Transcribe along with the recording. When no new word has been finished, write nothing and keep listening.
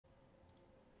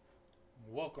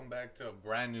Welcome back to a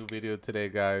brand new video today,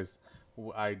 guys.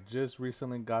 I just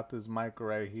recently got this mic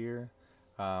right here.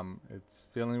 It's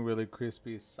feeling really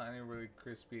crispy, it's sounding really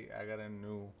crispy. I got a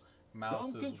new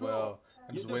mouse as well.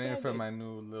 I'm just waiting for my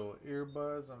new little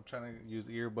earbuds. I'm trying to use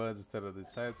earbuds instead of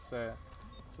this headset.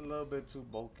 It's a little bit too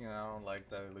bulky and I don't like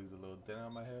that. It leaves a little dent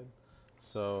on my head.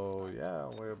 So yeah,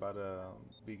 we're about to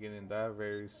be getting that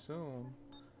very soon.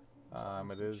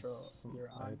 It is.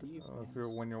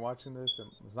 When you're watching this,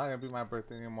 it's not gonna be my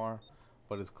birthday anymore,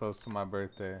 but it's close to my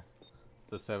birthday. It's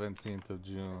the 17th of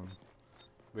June.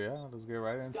 But yeah, let's get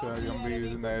right into it. I'm gonna be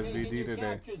using the SVD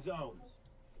today.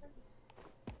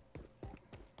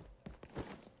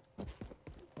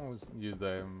 Let's use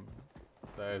the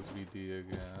SVD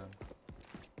again.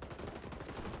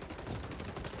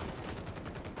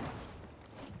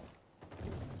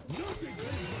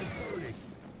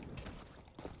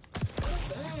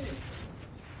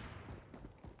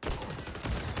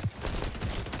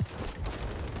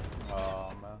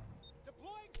 Oh man.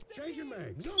 Change your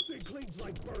mag. Nothing cleans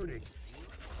like burning.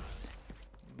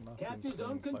 Capture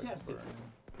zone contested.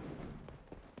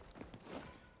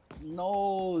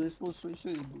 No, this will switch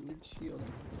to the bullet shield.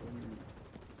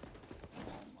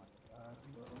 Oh my god,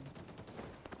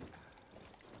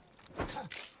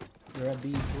 bro. You're at B,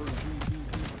 B.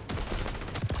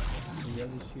 You got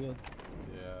the shield.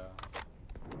 Yeah.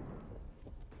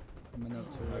 Coming up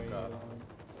to I got him.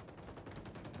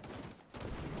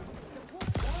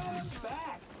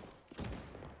 Back.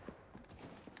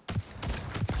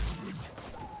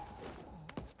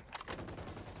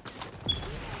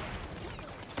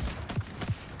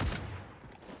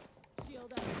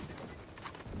 Shield up.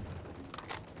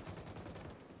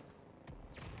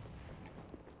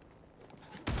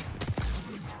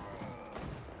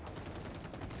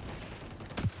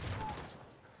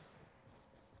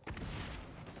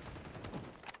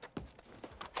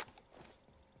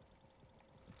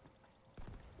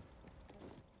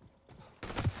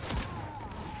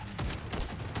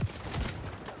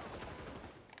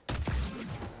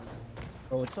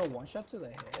 Oh, it's a one shot to the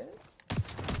head?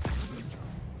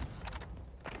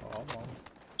 Almost.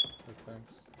 Good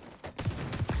thanks.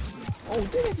 Oh,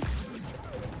 did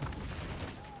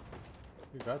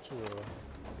He got you.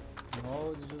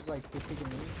 No, it's just like 50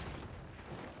 grenades.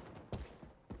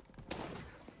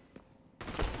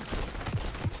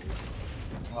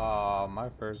 My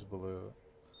first bullet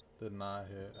did not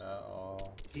hit at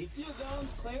all. Keep your zones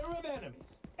clear of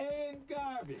enemies and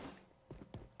garbage.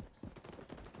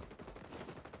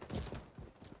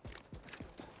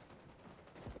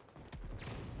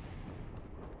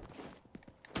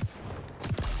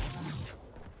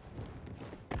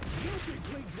 Nothing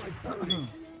cleans like burning.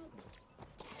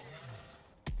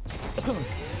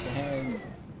 Damn,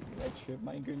 that trip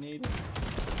mine grenade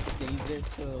stays there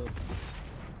till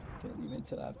even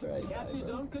till after I die, Capture bro.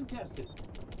 zone contested.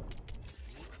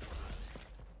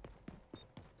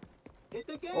 Hit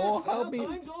the gas. Oh, help me.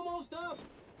 Time's almost up.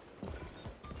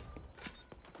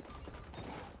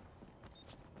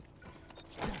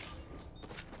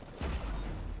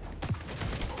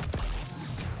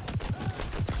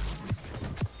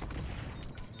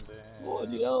 Damn. Oh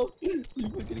no! You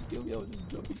were gonna kill me, I was just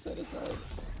jumping side to side.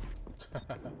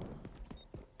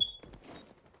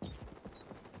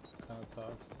 Kind of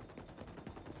toxic.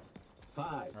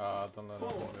 5, Don't let 4,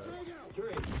 him do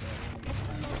 3.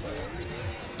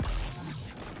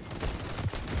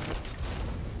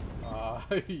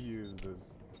 that. He used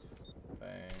this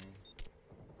thing.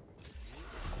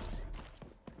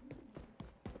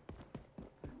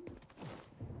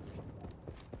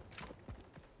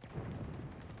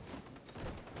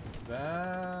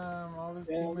 Damn, all his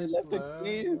Damn, they teammates left the left.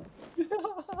 game.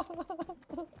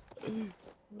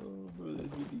 Oh, bro,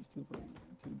 that's with these too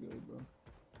good, bro.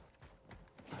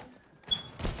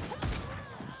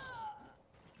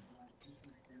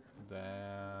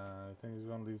 Damn, I think he's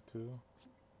gonna leave too.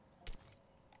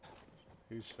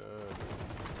 He should.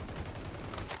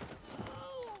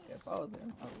 Yeah, if I was there,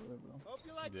 I would, bro. Hope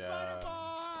you like Yeah. spider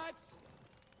bots!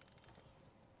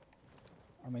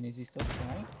 I mean, is he still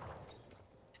flying?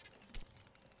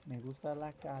 Me gusta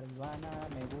la caravana,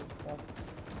 me gusta.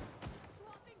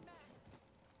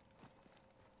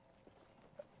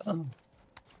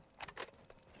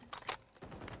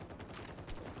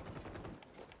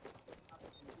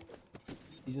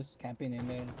 He's just camping in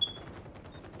there.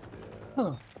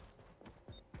 Yeah.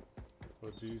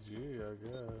 Well, GG, I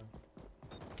guess.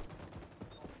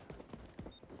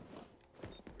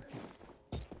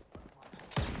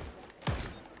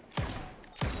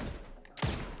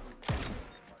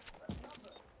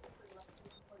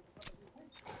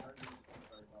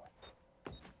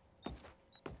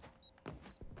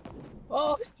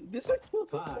 Oh, this one killed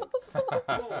Five,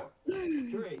 us. 4,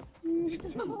 3,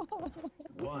 2,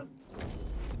 1.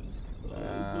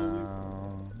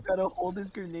 Gotta hold his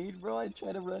grenade, bro. I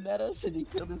try to run at us, and he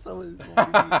killed himself with his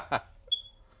own grenade.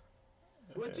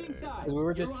 Switching sides. We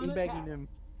were just You're on teabagging attack. him.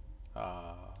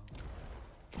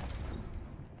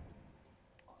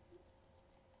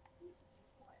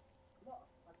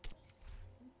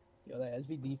 Yo, that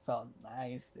SVD felt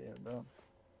nice there, bro.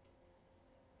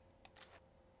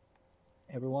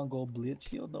 Everyone go blitz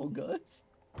shield, no guns.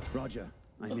 Roger,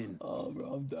 I'm in. Oh,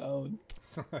 bro, I'm down.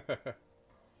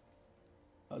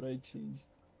 How do I change?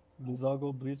 Let's all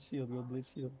go blitz shield,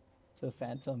 to the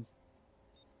phantoms.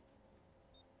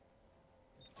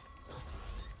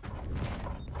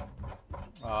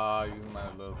 Ah, using mine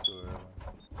a little too early.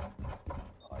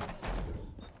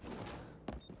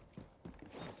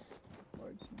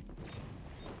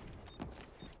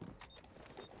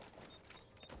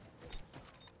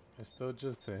 It's still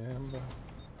just to him, bro.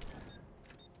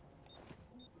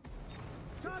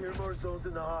 Secure more zones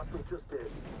in the hostel just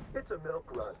did. It's a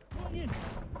milk run.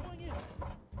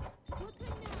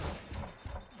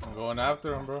 I'm going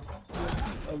after him, bro.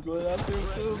 I'm going after him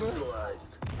too, bro. Neutralized.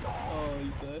 Oh,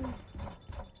 he's dead.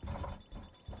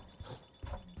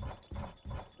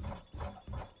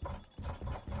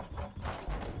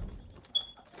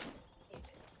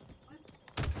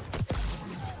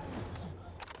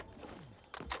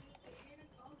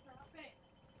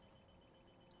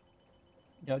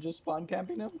 Y'all just spawn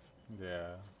camping him?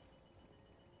 Yeah.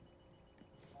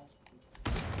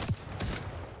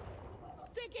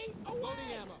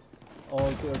 Oh,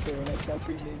 okay, we're not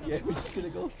capturing him yet. We're just gonna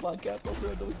go spawn camp over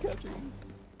and no one's capturing him.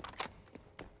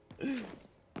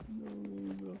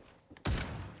 No.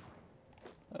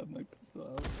 I have my pistol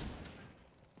out.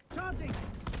 Charging!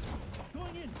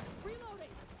 Going in!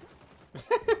 Reloading! Is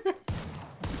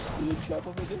there a trap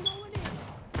over there? Going in!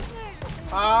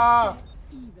 Ah!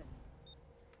 Even.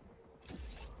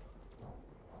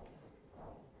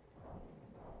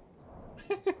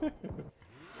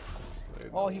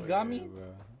 Oh, he got me?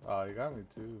 Bro. Oh, he got me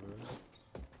too,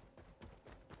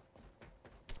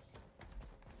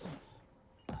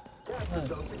 bro. Capture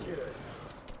zone secured.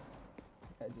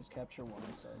 I just capture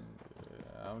one side.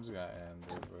 Yeah, I'm just gonna end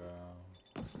it,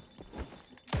 bro.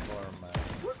 Poor man.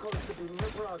 We're close to beating your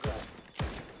progress.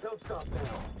 Don't stop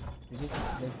now.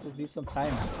 Let's just leave some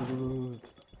time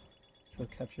to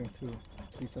capture him too.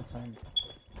 Let's leave some time.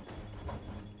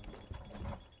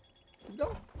 Let's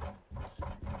go.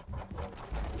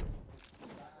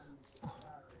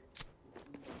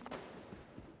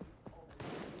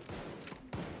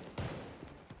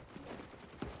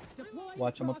 Deploying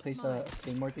Watch, I'm gonna rock place mine. a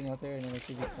claymore thing out there and then let's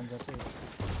see if it comes up there.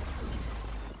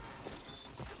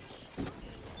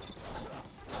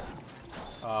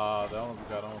 That one's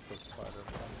got on with the spider.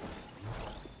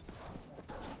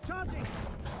 Charging!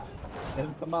 Let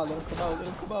him come out, let him come out, let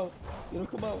him come out. Let him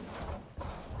come out.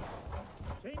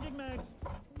 Changing mags.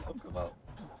 Let him come out.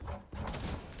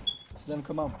 Just let him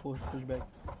come out, push back.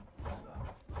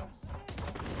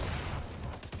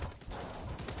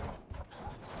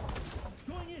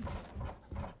 Going in!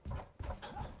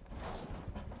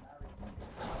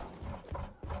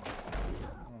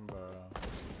 Bro.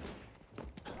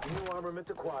 New armament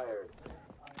acquired.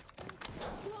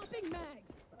 Swapping mags.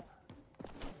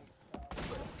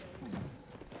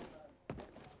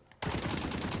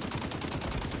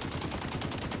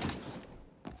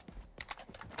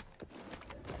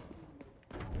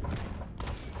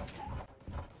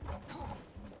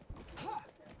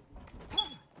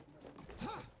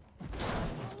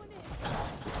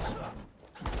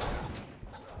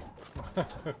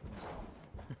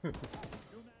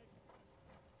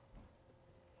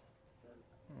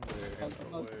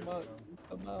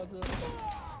 Come out, bro.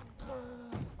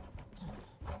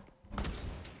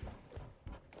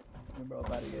 Remember, I'm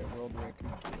about to get world record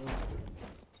kills.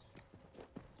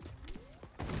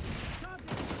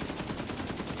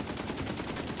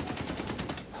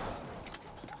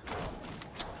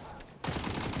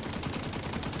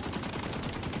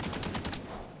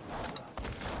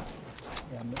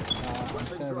 Yeah, I'm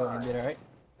just gonna go end it, alright?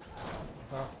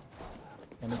 Huh?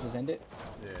 Let me just end it.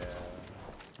 Yeah.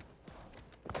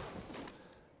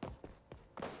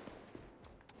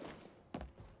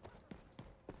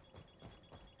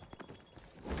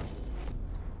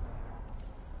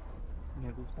 Me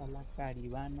gusta la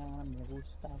caribana, me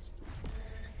gustas.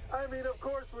 I mean, of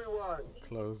course we won.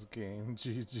 Close game,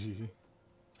 GG.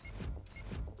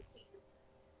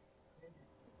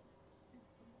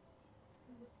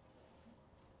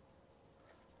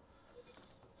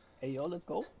 Hey, yo, let's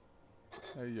go.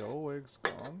 Hey, yo, Wig's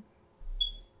gone.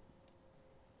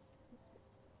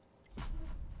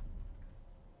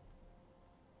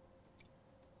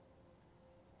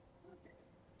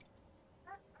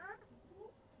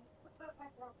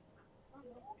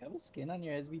 You have a skin on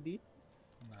your SVD?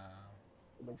 Nah.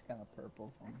 It looks kind of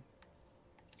purple for me.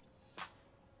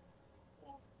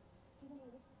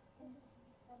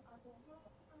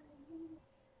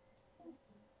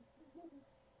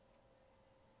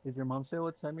 Did your mom say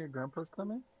what time your grandpa's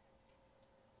coming?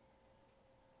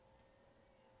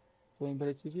 Dang, but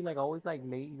it's usually like always like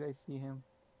late. You guys see him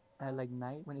at like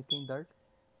night when it's getting dark.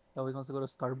 He always wants to go to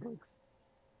Starbucks.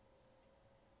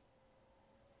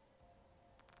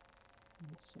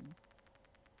 Let's see.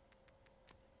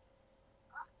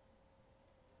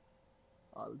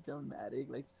 All dramatic,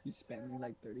 like he's spending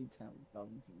like 30,000.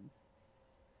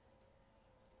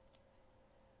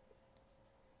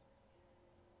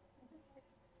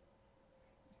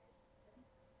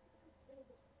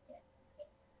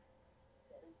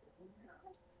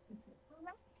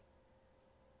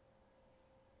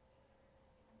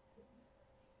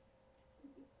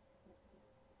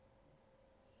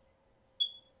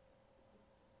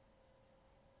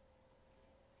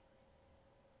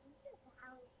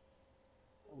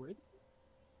 Wait.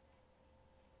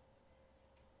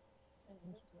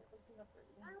 Did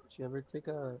she ever take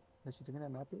a? Has she taken a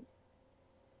nap yet?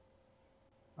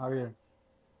 Aria.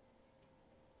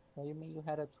 What do you mean you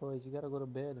had a toys? You gotta go to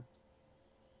bed.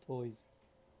 Toys.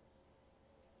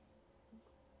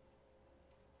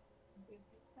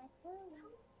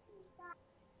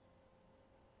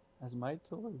 That's my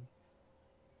toy.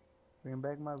 Bring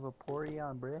back my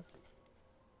Vaporeon, bruh.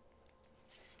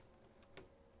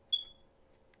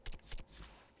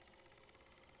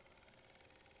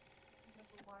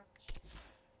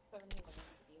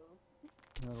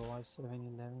 You wanna go watch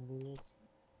 7-Eleven videos?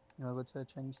 You wanna go to a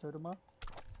Chinese store tomorrow?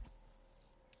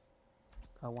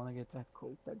 I wanna get that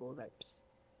Coke that goes like psst.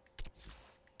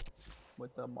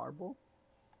 With the marble.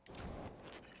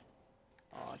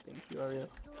 Oh, thank you, Aria.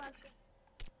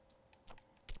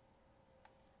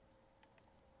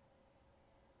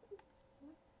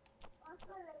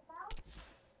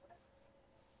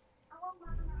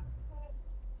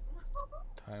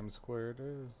 Times Square it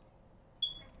is.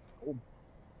 Oh.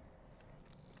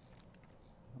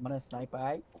 I'm gonna snipe,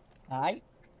 alright? Alright?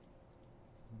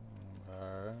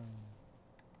 Alright.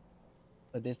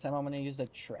 But this time I'm gonna use the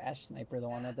trash sniper, the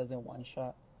one that doesn't one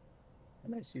shot.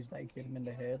 Unless you like hit him in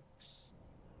the head.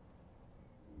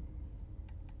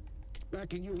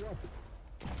 Backing you up.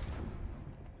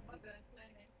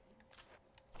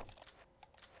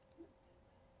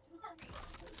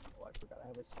 Oh, I forgot I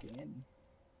have a skin.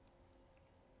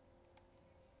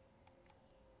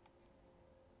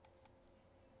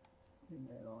 Bring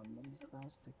that on, let me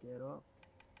fast to get up.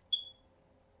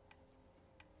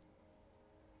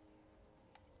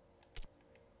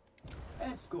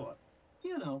 Escort.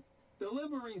 You know,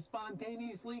 deliveries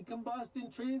spontaneously combust in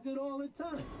transit all the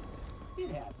time.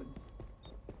 It happens.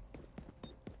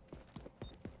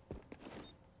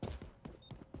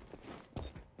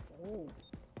 Oh.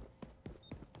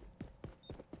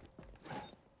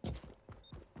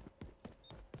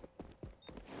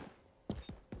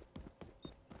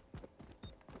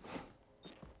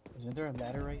 Isn't there a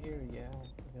ladder right here? Yeah,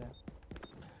 look at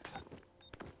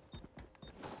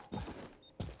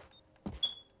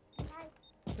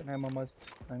that. Good night, mamas.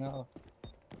 I know.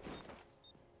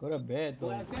 Go to bed, though.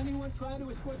 Last anyone try to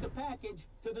escort the package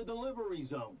to the delivery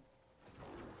zone.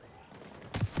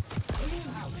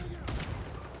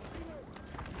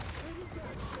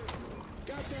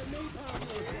 Got that napalm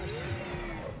request.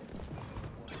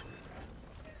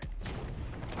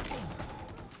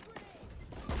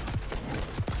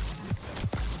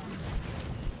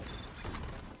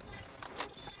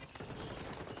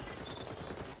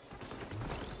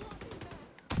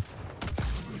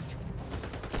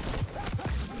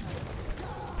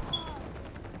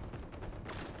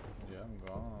 Yeah, I'm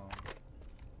gone.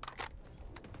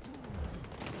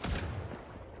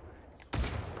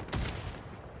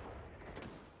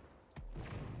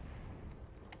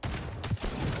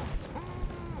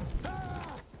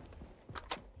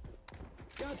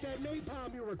 Got that napalm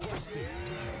you requested.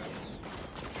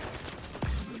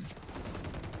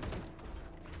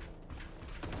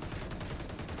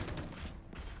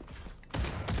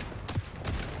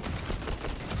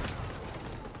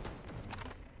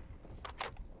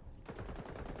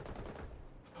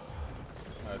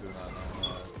 I do not know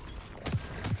why.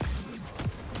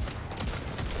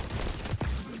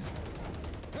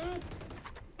 Help!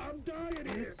 I'm dying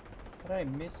here. How did I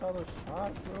miss all those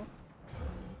shots, bro?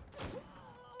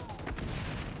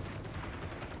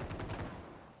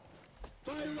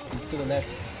 Fire up. He's to the left.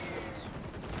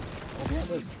 Oh, yeah,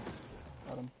 look.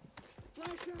 Got him.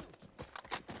 Flash out.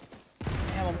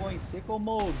 Damn, I'm going sicko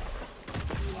mode.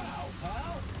 Wow,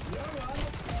 pal. You're on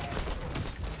it.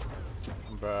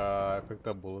 I'm Bruh, I picked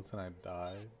up bullets and I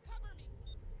died.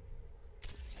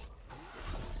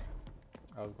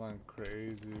 I was going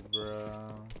crazy,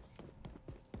 bruh.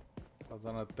 I was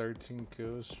on a 13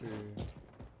 kill streak.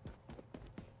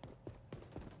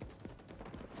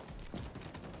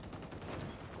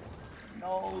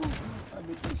 No! I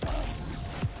missed my shot.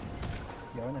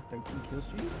 You're on a 13 kill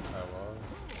streak? I was.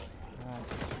 God.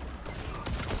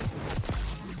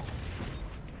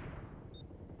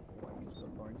 Why use the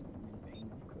Lord in vain?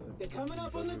 Good. They're coming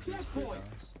up on the checkpoint.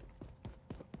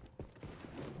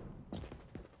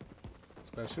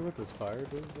 Especially with this fire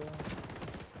dude, bro.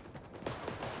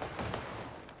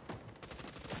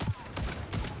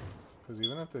 Because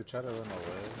even if they try to run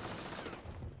away.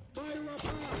 Fire up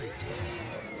high!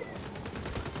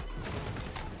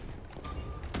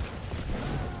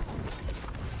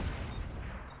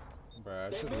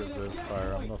 Bruh, I should resist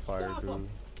fire. I'm the fire dude.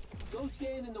 Go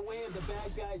stand in the way of the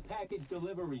bad guy's package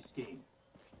delivery scheme.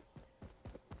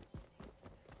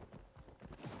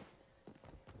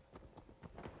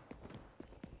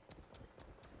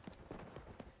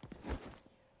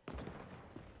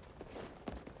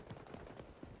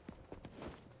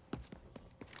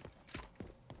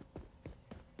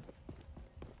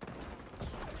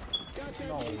 Got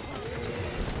that No.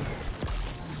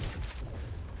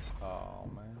 Oh,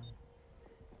 man.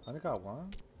 I only got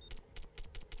one?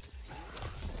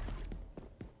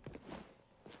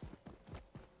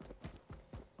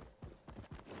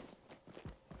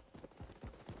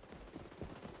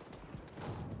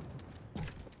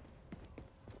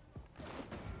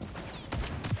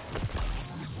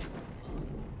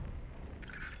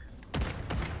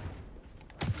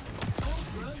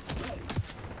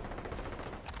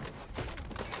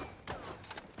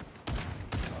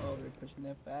 Oh, they're pushing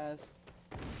that fast.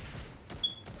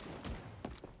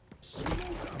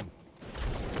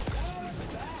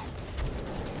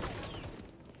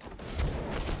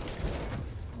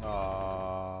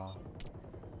 Aww.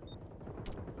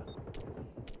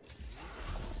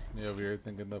 Me over here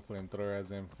thinking the flamethrower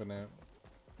has infinite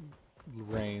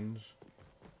range.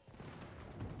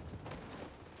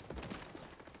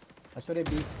 That's what it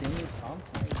be singing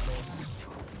sometimes,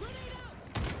 though.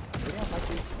 They don't like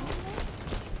it.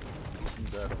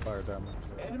 Dead of fire damage.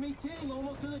 Yeah. Enemy team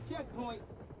almost to the checkpoint.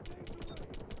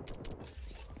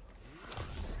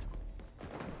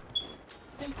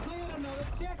 They cleared another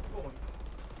checkpoint.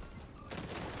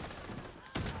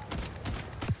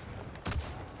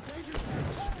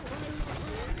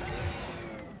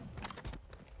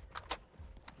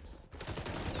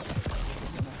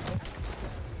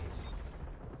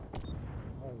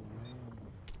 Oh man.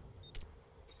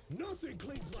 Nothing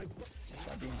cleans like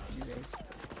Stop being you guys.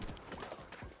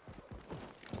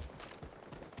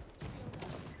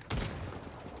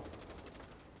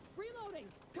 Reloading.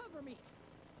 Cover me.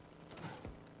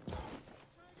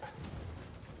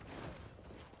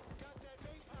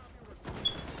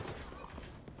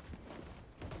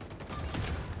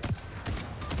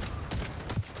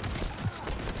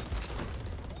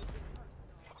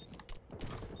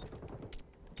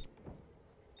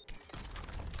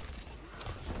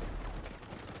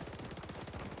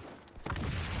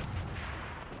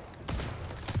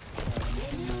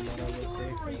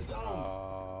 Delivery zone.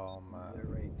 Oh man. They're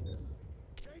right there.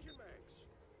 Changing mags.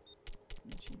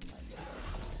 Machine gun there.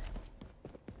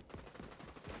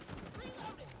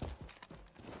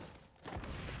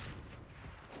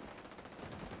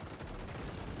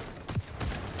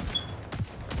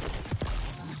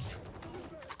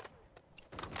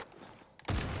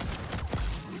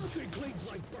 Nothing cleans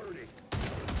like burning.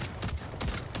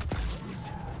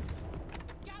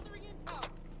 Gathering intel.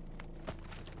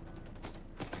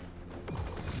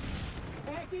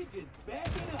 Package is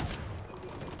backing up.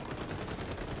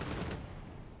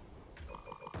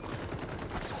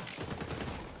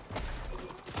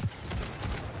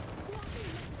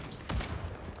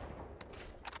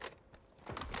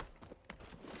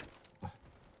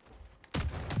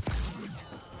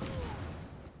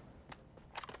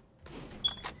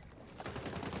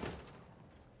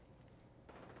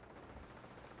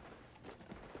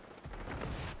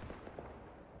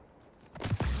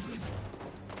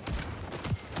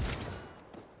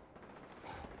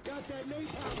 Got that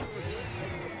napalm.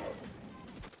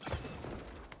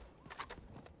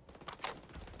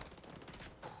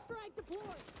 Frag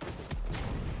deployed.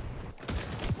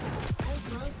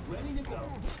 Ultra ready to go.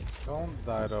 Don't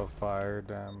die to fire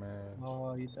damage.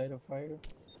 Oh, you died of fire?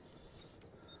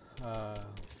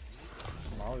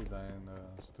 I'm always dying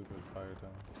to stupid fire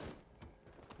damage.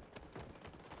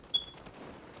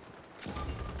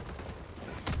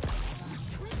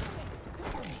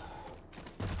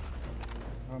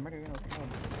 Oh, I'm already gonna come.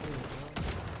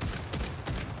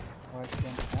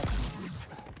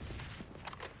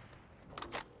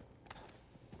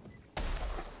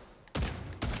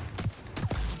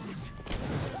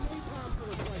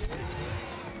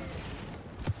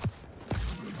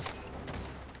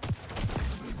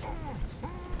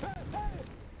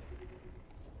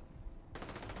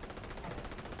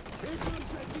 Here comes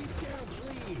that deep down,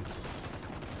 please.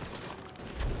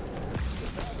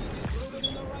 Moving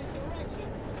in the right direction.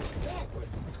 Backward.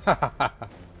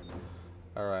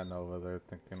 I ran over there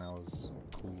thinking I was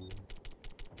cool.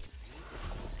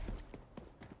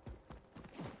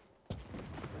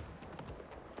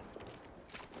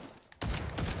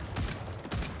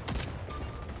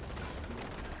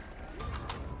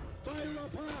 Fire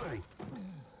up high.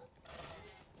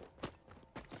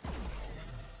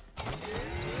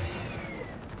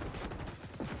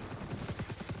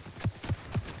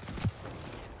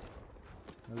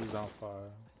 This is on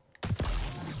fire.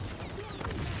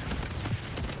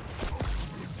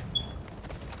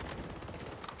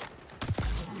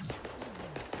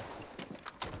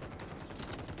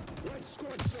 Let's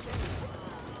scorch the road.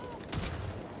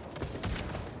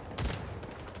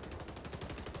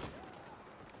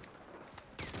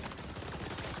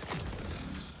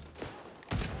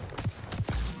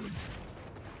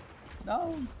 No.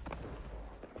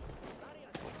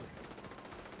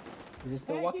 Is he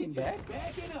still walking back?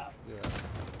 Back it up. Yeah.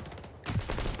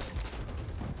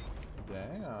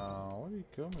 Damn, what did he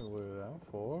kill me with?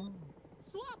 M4?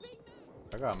 Swapping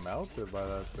I got melted by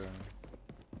that thing.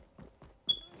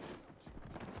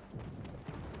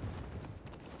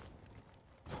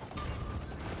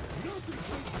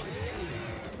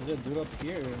 There's a dude up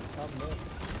here. Top left.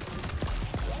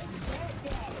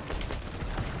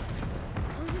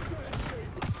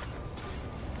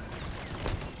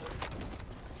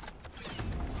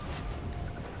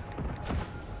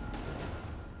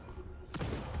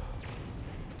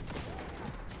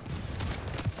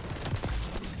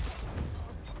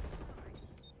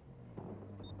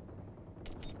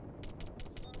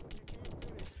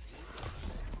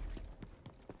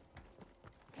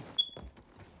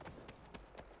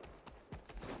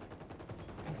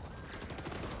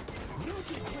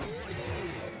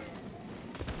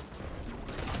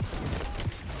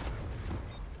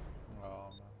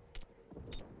 Oh man.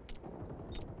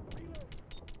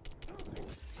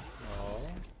 Oh.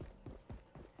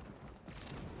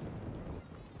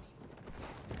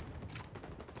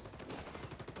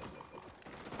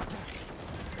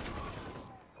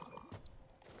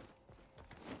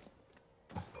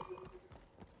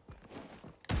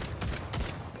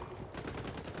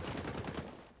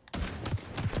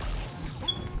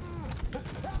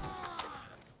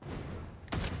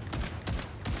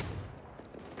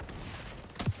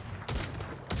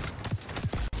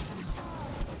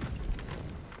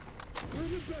 We're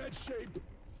in bad shape.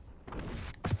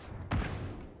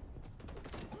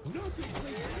 Nothing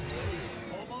cleans like burning.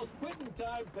 Almost quitting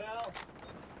time, pal.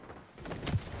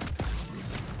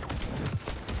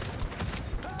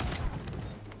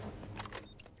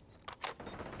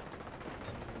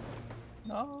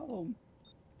 No.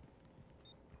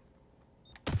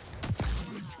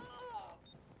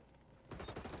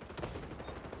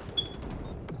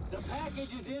 The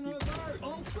package is in reverse.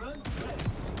 Ultra ready.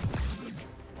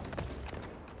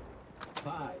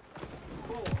 5,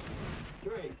 4,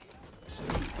 3, 2,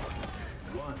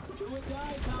 1. Do or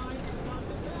die time. Stop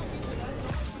the package and that's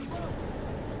all we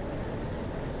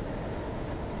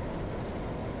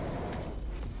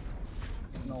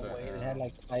will. No way. They had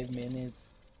like 5 minutes.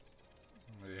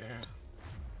 Yeah.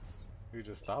 You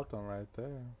just stopped them right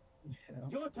there. Yeah.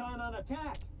 Your turn on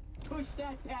attack. Push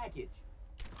that package.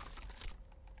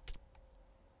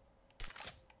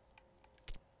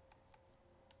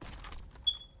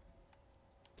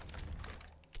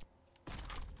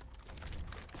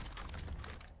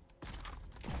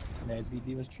 The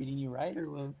SVD was treating you right or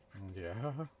what? Yeah.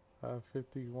 I have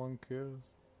 51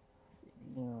 kills.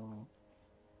 No.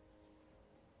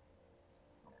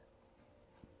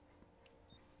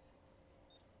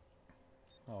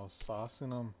 I was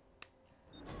saucing them.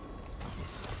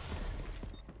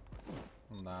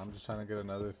 Nah, I'm just trying to get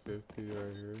another 50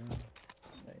 right here.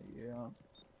 Yeah.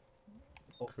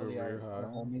 Hopefully Career our high.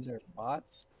 homies are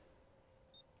bots.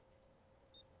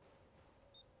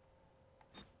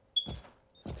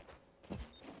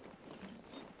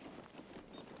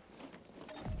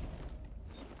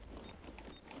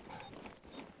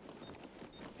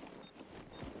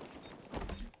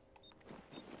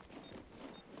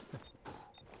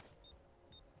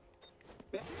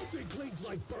 Nothing cleans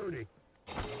like burning.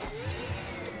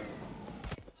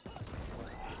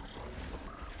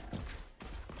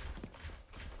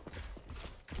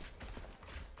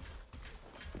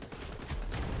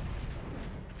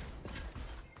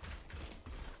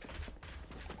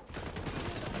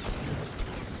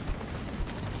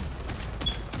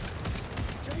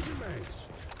 Changing mags.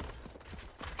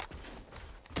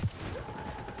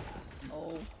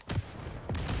 No.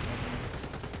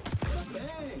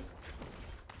 Bang!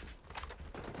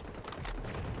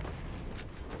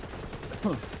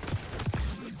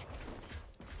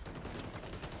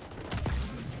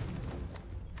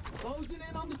 Closing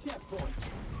in on the checkpoint.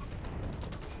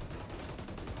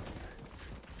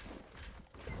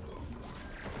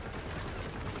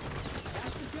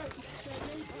 That's the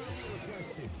checkpoint.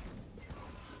 Requested.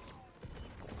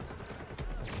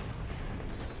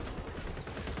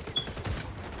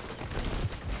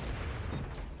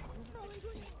 Throwing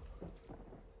grenade.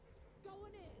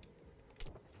 Going in.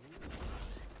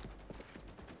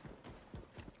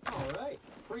 All right,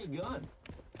 free gun.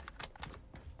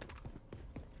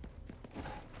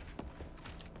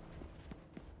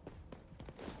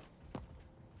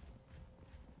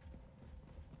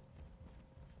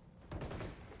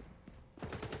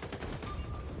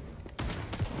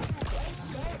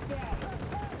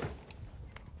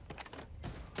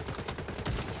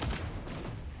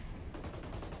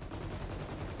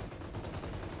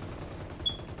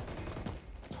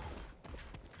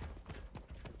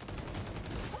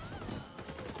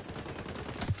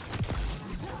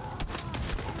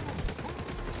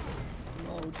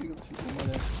 No, tiro, tiro,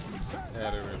 muere.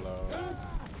 Had to reload. I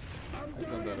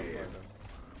done that before.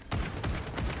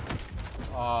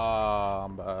 Ah,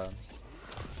 I'm bad.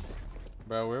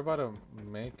 Bro, we're about to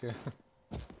make it.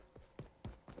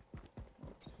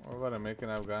 We're about to make it.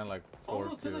 I've gotten like 4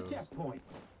 Almost to the kills. checkpoint.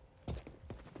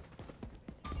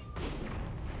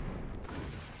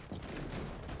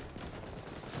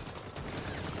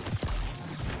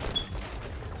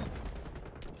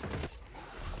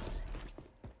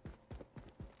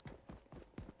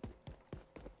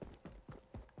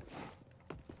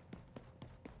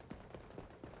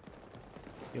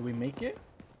 Did we make it?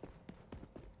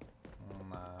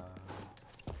 Nah.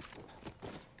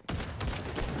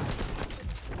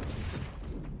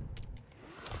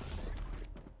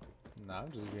 Nah,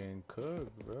 I'm just getting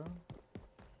cooked, bro.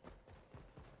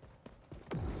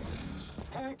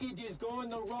 Package is going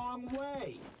the wrong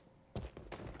way.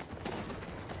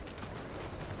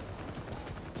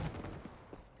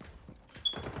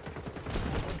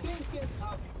 When things get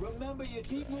tough, remember you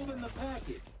keep moving the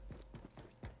package.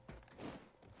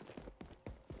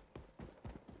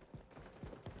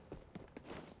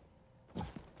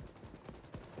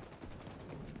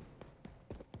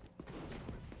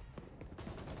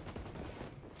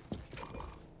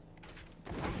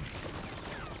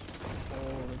 Oh,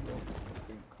 bro.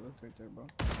 Getting cooked right there, bro.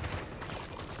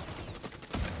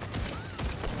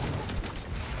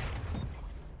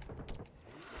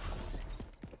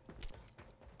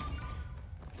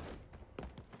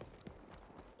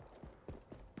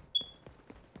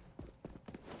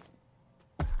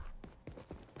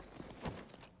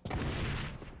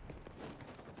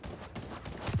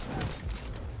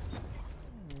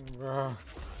 Bro.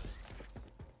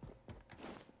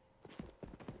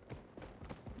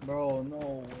 Bro, no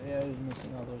way I was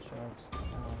missing all those shots. Oh.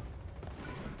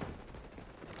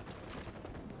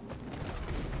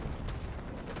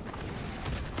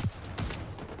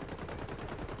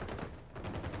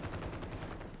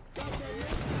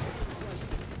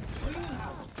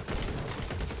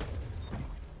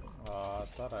 I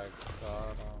thought I got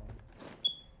him.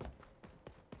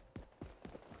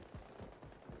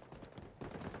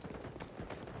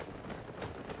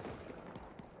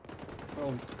 Bro,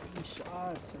 3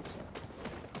 shots.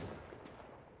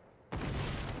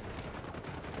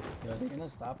 Yo, are they gonna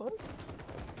stop us?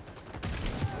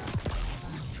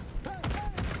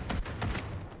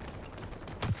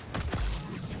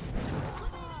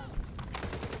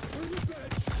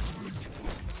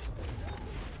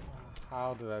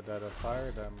 How did I die to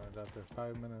fire damage after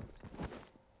 5 minutes?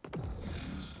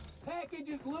 Package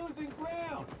is losing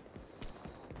ground.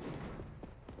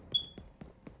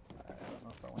 I don't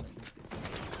know if I want to use this.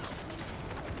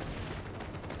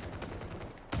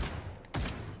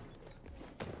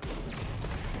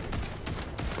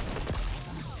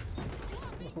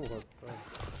 What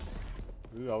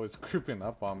the? Dude always creeping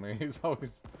up on me. He's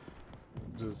always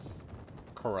just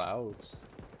crouched.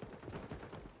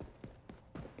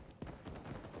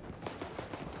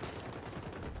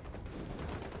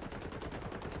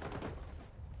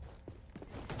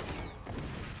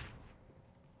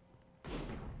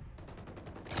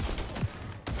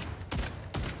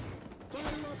 Fire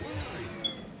up high.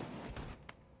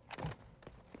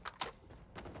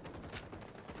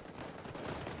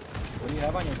 What do you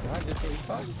have on your gun? Just a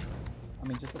ACOG? I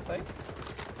mean, just a sight?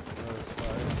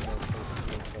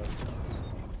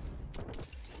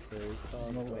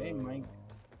 No way, Mike.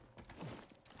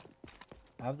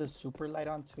 I have the super light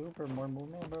on too for more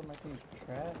movement, bro. My thing's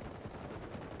trash.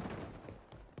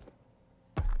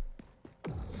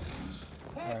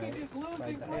 Package Alright, is if I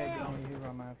losing die ground. again here,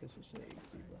 I'm gonna have to switch to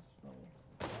HD, bro. No way.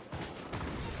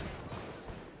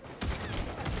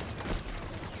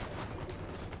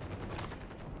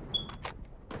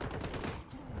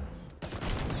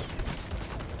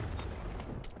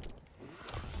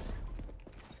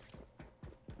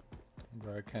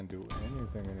 I can't do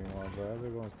anything anymore, bro.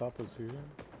 They're gonna stop us here.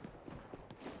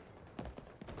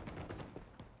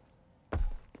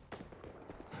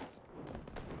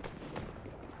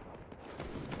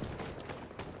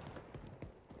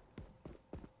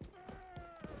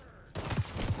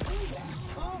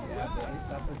 Yeah, bro, they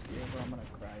stop us here, bro. I'm gonna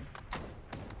cry.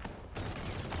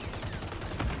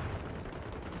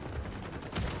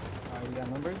 Alright, we got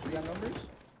numbers? We got numbers?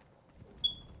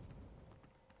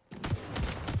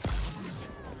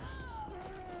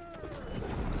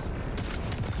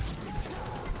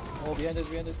 Oh, behind us,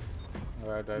 behind us.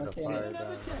 I died to fire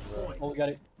damage, bro. Oh, we got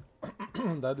it.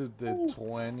 That dude did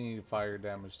 20 fire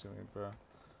damage to me, bro.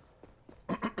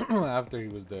 After he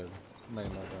was dead. Made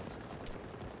no damage.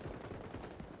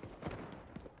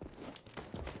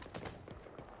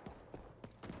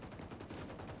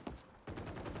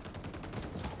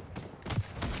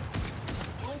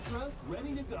 Ultra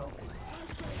ready to go.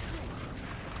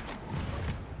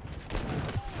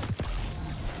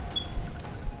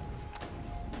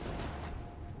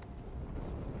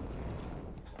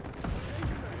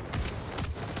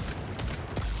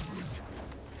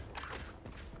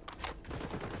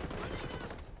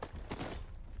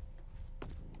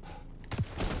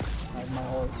 I have my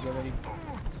ult. Get ready.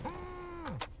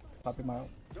 Popping my ult.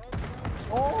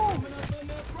 Oh! Coming up on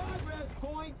that progress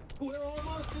point. We're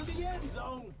almost to the end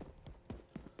zone.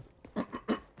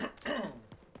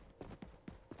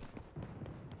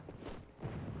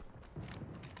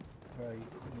 Bro, you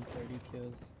need 30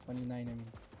 kills. 29, I mean.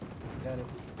 Got it.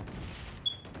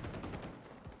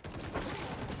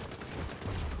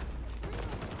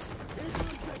 Here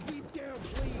comes that deep down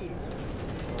clean.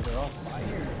 Oh, they're all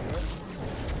fire, bro.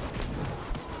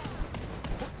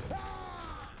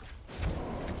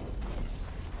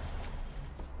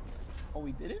 Oh,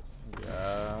 we did it?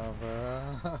 Yeah,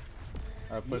 bro.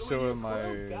 I pushed it with my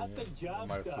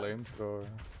flamethrower.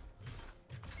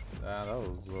 Damn, that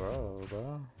was rough,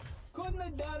 bro. Couldn't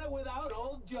have done it without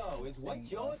old Joe, is what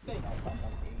you're thinking.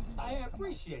 I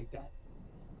appreciate that.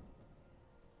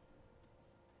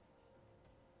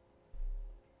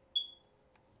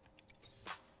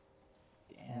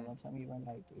 Damn, one time he went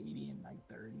like 80 and like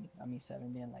 30. I mean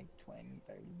 70 and like 20,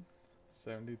 30.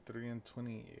 73 and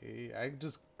 28. I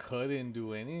just couldn't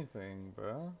do anything,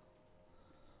 bro.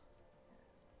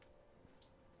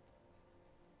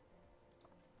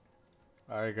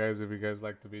 Alright guys, if you guys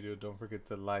liked the video, don't forget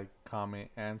to like, comment,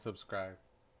 and subscribe.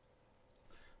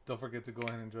 Don't forget to go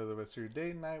ahead and enjoy the rest of your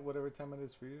day, night, whatever time it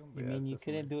is for you. You But yeah, mean that's you it for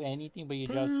me. couldn't do anything but you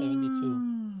dropped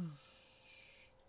 72?